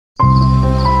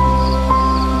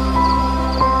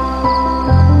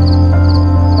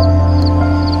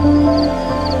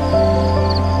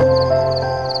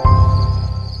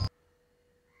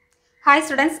Hi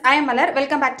students, I am Malar.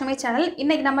 Welcome back to my channel.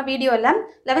 இன்னைக்கு நம்ம வீடியோல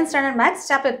 11th standard maths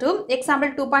chapter 2 example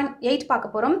 2.8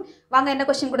 பார்க்க போறோம். வாங்க என்ன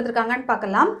क्वेश्चन கொடுத்திருக்காங்கன்னு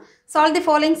பார்க்கலாம். Solve the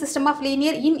following system of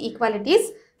linear inequalities.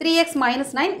 3x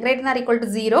minus 9 greater than or equal to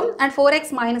 0 and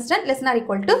 4x minus 10 less than or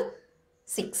equal to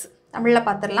 6. தமிழ்ல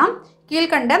பார்த்திரலாம்.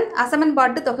 கீழ்க்கண்ட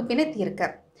அசமன்பாட்டு தொகுப்பினை தீர்க்க.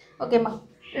 ஓகேமா.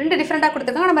 ரெண்டு டிஃபரண்டா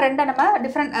கொடுத்திருக்காங்க. நம்ம ரெண்டா நம்ம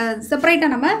டிஃபரண்ட் செப்பரேட்டா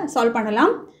நம்ம சால்வ்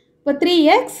பண்ணலாம். இப்போ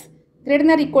 3x greater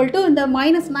than or equal to இந்த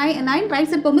minus 9 right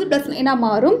side போகும்போது plus என்ன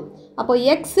மாறும் அப்போ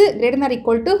x greater than or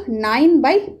equal to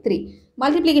 9/3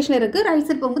 multiplication இருக்கு right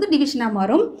side போகும்போது division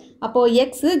மாறும் அப்போ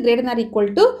x greater than or equal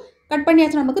to cut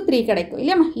பண்ணியாச்சு நமக்கு 3 கிடைக்கும்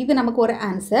இல்லையா இது நமக்கு ஒரு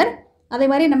ஆன்சர் அதே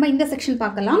மாதிரி நம்ம இந்த செக்ஷன்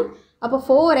பார்க்கலாம் அப்போ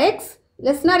 4x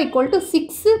less than or equal to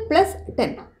 6 plus 10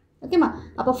 ஓகேமா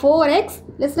அப்போ 4x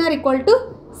less than or equal to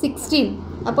 16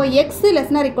 அப்போ x less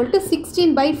than or equal to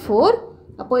 16/4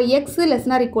 அப்போ x less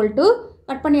than or equal to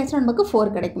cut பண்ணியாச்சுனா நமக்கு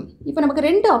 4 கிடைக்கும் இப்போ நமக்கு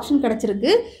ரெண்டு ஆப்ஷன்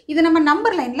கிடைச்சிருக்கு இது நம்ம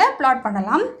நம்பர் லைன்ல பிளாட்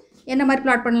பண்ணலாம் என்ன மாதிரி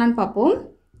பிளாட் பண்ணலாம்னு பாப்போம்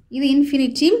இது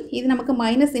இன்ஃபினிட்டி இது நமக்கு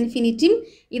மைனஸ் இன்ஃபினிட்டி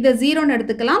இது 0 ன்னு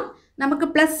எடுத்துக்கலாம் நமக்கு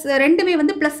பிளஸ் ரெண்டுமே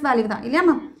வந்து பிளஸ் வேல்யூ தான்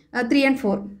இல்லையாமா 3 and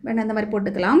 4 வேணா அந்த மாதிரி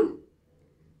போட்டுக்கலாம்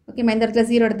ஓகேமா இந்த இடத்துல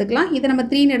 0 எடுத்துக்கலாம் இது நம்ம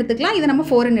 3 ன்னு எடுத்துக்கலாம் இது நம்ம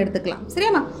 4 ன்னு எடுத்துக்கலாம்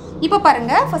சரியாமா இப்போ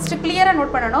பாருங்க ஃபர்ஸ்ட் கிளியரா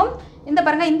நோட் பண்ணனும் இந்த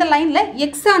பாருங்க இந்த லைன்ல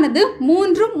x ஆனது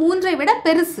 3 ஐ விட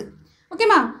பெருசு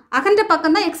ஓகேமா அகன்ற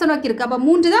பக்கம் தான் x நோக்கி இருக்கு அப்ப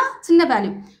 3 தான் சின்ன வேல்யூ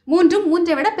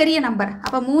 3 ஐ விட பெரிய நம்பர்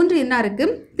அப்ப 3 என்ன இருக்கு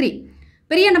 3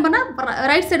 பெரிய நம்பர்னா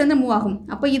ரைட் சைடு வந்து மூவ் ஆகும்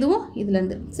அப்ப இதுவும் இதுல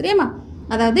இருந்து சரியாமா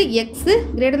அதாவது x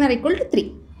greater than or equal to 3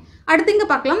 அடுத்து இங்க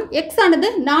பார்க்கலாம் x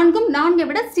ஆனது 4 ஐ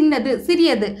விட சின்னது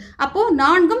சிறியது அப்போ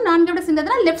 4 ஐ விட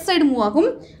சின்னதுனா லெஃப்ட் சைடு மூவ்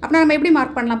ஆகும் அப்ப நம்ம எப்படி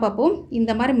மார்க் பண்ணலாம் பாப்போம்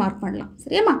இந்த மாதிரி மார்க் பண்ணலாம்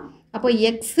சரியாமா அப்போ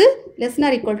x less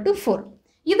than or equal to 4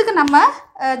 இதுக்கு நம்ம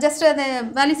ஜஸ்ட் அந்த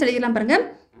வேல்யூஸ் எழுதிடலாம் பாருங்க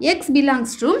x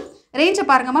belongs to range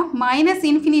பாருங்கம்மா minus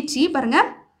infinity பாருங்க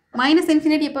minus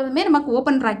infinity எப்பவுமே நமக்கு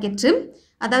ஓபன் பிராக்கெட்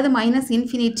அதாவது minus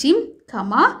infinity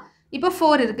கமா இப்போ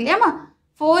 4 இருக்கு இல்லையாமா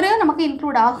 4 நமக்கு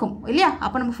இன்க்ளூட் ஆகும் இல்லையா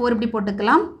அப்ப நம்ம 4 இப்படி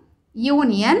போட்டுக்கலாம்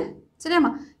யூனியன்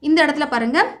சரியாமா இந்த இடத்துல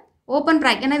பாருங்க ஓபன்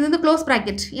பிராக்கெட் ஏன்னா இது வந்து க்ளோஸ்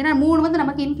பிராக்கெட் ஏன்னா 3 வந்து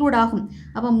நமக்கு இன்க்ளூட் ஆகும்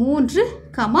அப்ப 3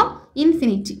 கமா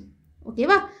இன்ஃபினிட்டி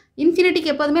ஓகேவா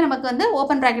இன்ஃபினிட்டிக்கு எப்பவுமே நமக்கு வந்து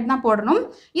ஓபன் பிராக்கெட் தான் போடணும்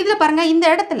இதுல பாருங்க இந்த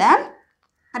இடத்துல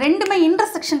ரெண்டுமே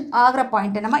இன்டர்செக்ஷன் ஆகிற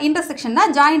பாயிண்ட் நம்ம இன்டர்செக்ஷன்னா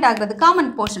ஜாயிண்ட் ஆகிறது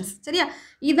காமன் போர்ஷன்ஸ் சரியா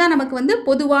இதுதான் நமக்கு வந்து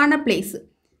பொதுவான பிளேஸ்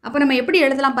அப்போ நம்ம எப்படி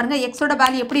எழுதலாம் பாருங்க எக்ஸோட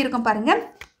வேல்யூ எப்படி இருக்கும் பாருங்க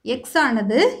எக்ஸ்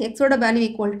ஆனது எக்ஸோட வேல்யூ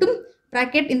ஈக்குவல் டு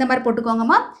ப்ராக்கெட் இந்த மாதிரி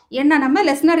போட்டுக்கோங்கம்மா என்ன நம்ம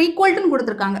less than or equal to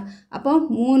கொடுத்துருக்காங்க அப்போ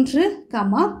 3,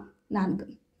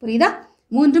 4 புரியுதா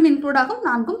 3 இன்க்ளூட் ஆகும்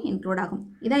 4 இன்க்ளூட் ஆகும்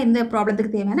இதான் இந்த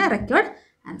ப்ராப்ளத்துக்கு தேவையான ரெக்வயர்ட்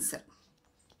ஆன்சர்